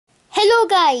Hello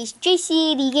guys,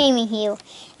 JCAD Gaming here,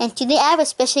 and today I have a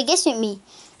special guest with me.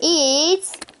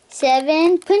 It's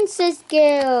 7 Princess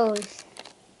Girls.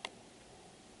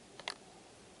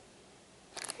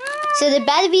 So the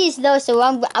battery is low, so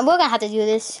we're gonna have to do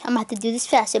this. I'm gonna have to do this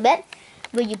fast. So Beth,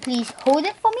 will you please hold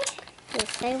it for me?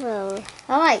 Yes, I will.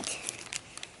 Alright.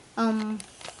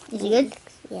 Is it good?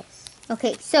 Yes.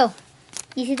 Okay, so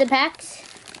these are the packs.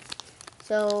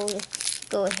 So let's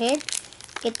go ahead.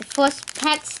 Get the first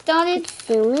pack started.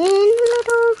 Zoom in a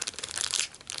little.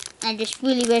 I just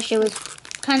really wish it was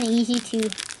kind of easy to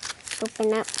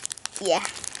Open up. Yeah.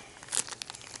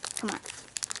 Come on.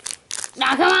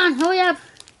 Now, come on, hurry up.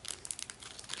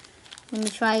 Let me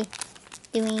try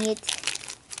doing it.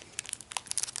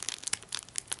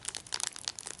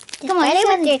 Come on, Just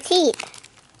with your teeth.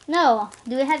 No.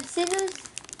 Do we have scissors?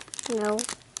 No.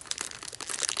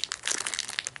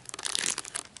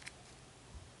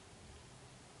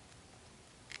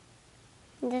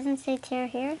 It doesn't say tear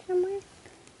hair somewhere?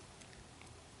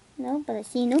 No, but I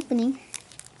see an opening.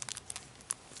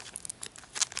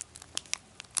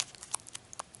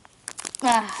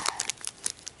 Ah.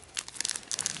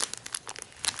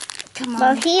 Come on.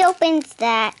 Well, if he opens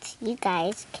that, you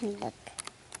guys can look.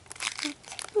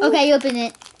 Okay, you open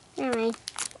it. Alright.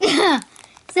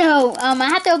 So, I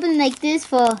have to open it like this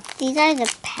for These are the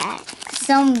packs.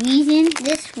 some reason.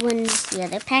 This one's the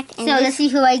other pack. And So, let's see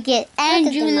who I get.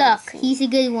 Andrew them Luck. are the same. He's a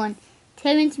good one.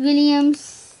 Terrence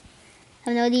Williams. I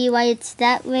have no idea why it's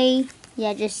that way.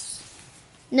 Yeah, just...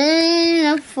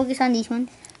 No. Focus on these ones.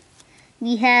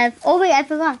 We have... Oh, wait, I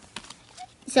forgot.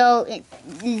 So,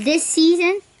 this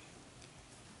season...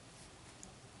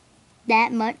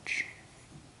 That much.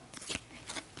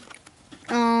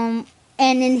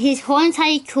 And in his whole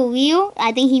entire career,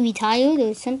 I think he retired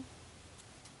or something.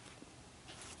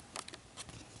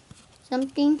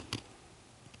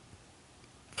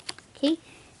 Okay.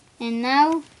 And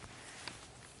now...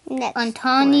 next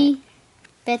Antoni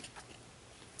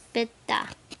Bethia.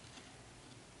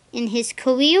 In his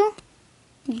career,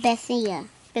 Bethia.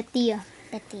 Bethia.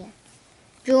 Bethia.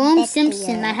 Jerome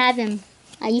Simpson, I have him.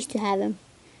 I used to have him.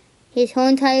 His whole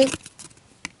entire...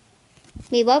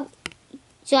 Wait, what?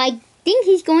 So I think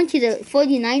he's going to the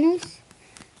 49ers.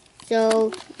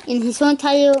 So, in his whole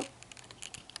entire...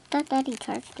 Thought that he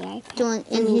charged the iPad. So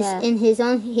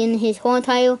in his whole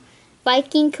entire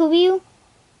Viking career...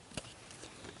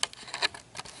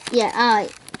 Yeah,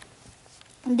 alright.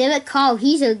 Derek Carr,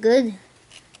 he's a good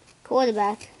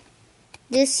quarterback.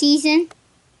 This season,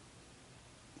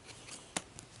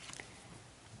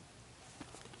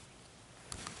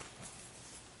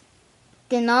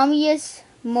 Denarius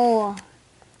Moore.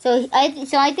 So I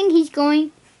think he's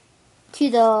going to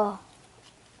the.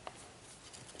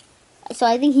 So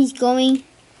I think he's going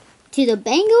to the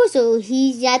Bengals.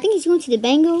 I think he's going to the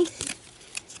Bengals.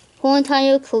 Whole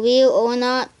entire career or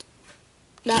not.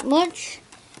 That much.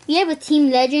 We have a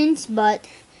team legends, but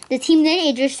the team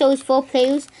legend just shows 4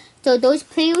 players. So those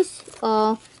players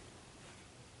are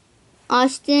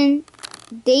Austin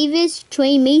Davis,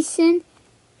 Trey Mason,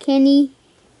 Kenny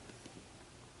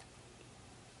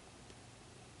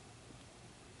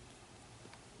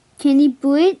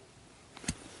Britt,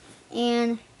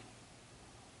 and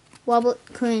Robert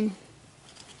Quinn.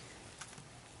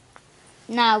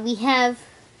 Now we have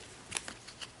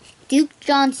Duke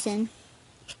Johnson.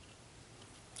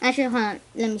 Actually, hold on.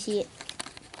 Let me see it.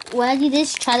 When I do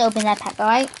this, try to open that pack,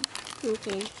 alright?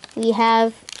 Okay. We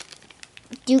have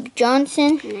Duke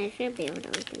Johnson. And I should be able to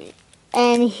open it.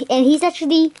 And he's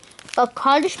actually a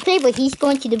college player, but he's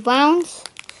going to the Browns.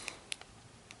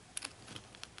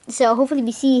 So hopefully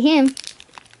we see him.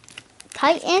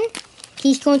 Tight end.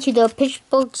 He's going to the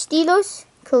Pittsburgh Steelers.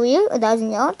 Career,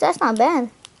 1,000 yards. That's not bad.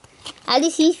 At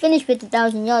least he's finished with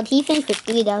 1,000 yards. He finished with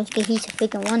 3,000 because he's a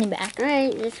freaking running back.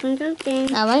 Alright, this one's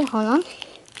open. Alright, hold on.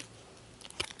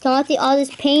 Timothy all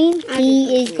this pain.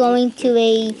 He's going to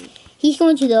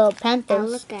the Panthers. I'll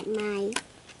look at mine.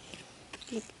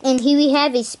 And here we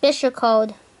have a special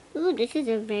card. Ooh, this is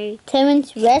a very...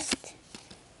 Terrence West.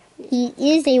 He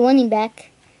is a running back.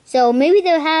 So maybe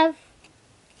they'll have...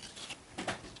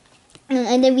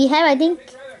 And then we have, I think...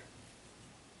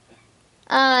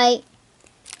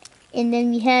 And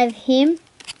then we have him.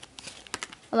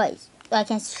 Alright, I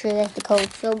can't show that's the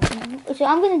code. So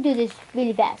I'm gonna do this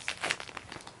really fast.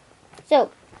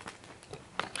 So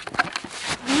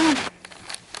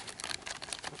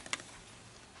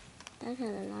Those are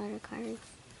a lot of cards.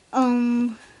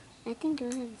 I think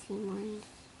those are the same ones.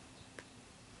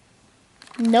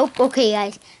 Nope. Okay,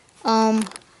 guys.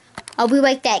 I'll be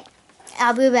right back.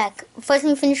 First,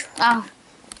 let me finish. Hold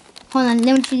on.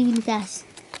 Let me show you really fast.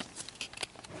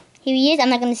 Here he is. I'm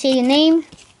not going to say your name.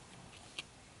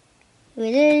 Here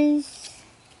it is.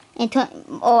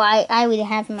 Oh, I already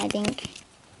have him, I think.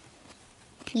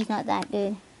 He's not that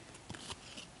good.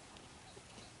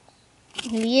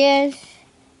 Here he is.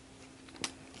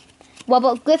 What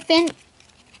about Griffin?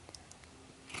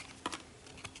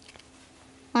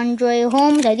 Andre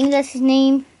Holmes, I think that's his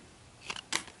name.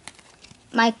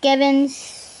 Mike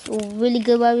Evans, a really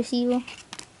good wide receiver.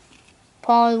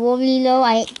 Paul Warlilo,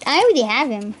 I already have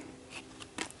him.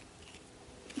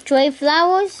 Trey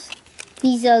Flowers,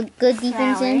 he's a good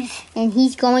defenseman, and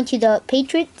he's going to the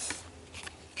Patriots.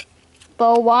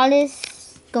 Bo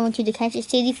Wallace, going to the Kansas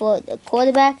City for the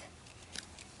quarterback.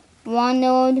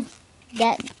 Ronald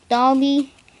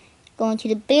Darby, going to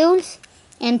the Bills.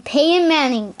 And Peyton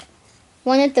Manning,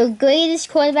 one of the greatest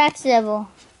quarterbacks ever.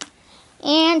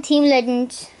 And team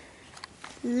legends.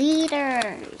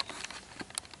 Leaders.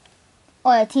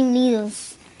 Or team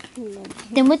leaders.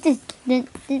 Then what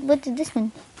did this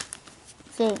one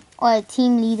say? Or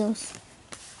team leaders.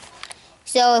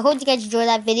 So I hope you guys enjoyed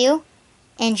that video.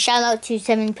 And shout out to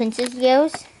 7 Princess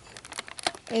Girls.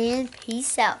 And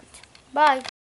peace out. Bye.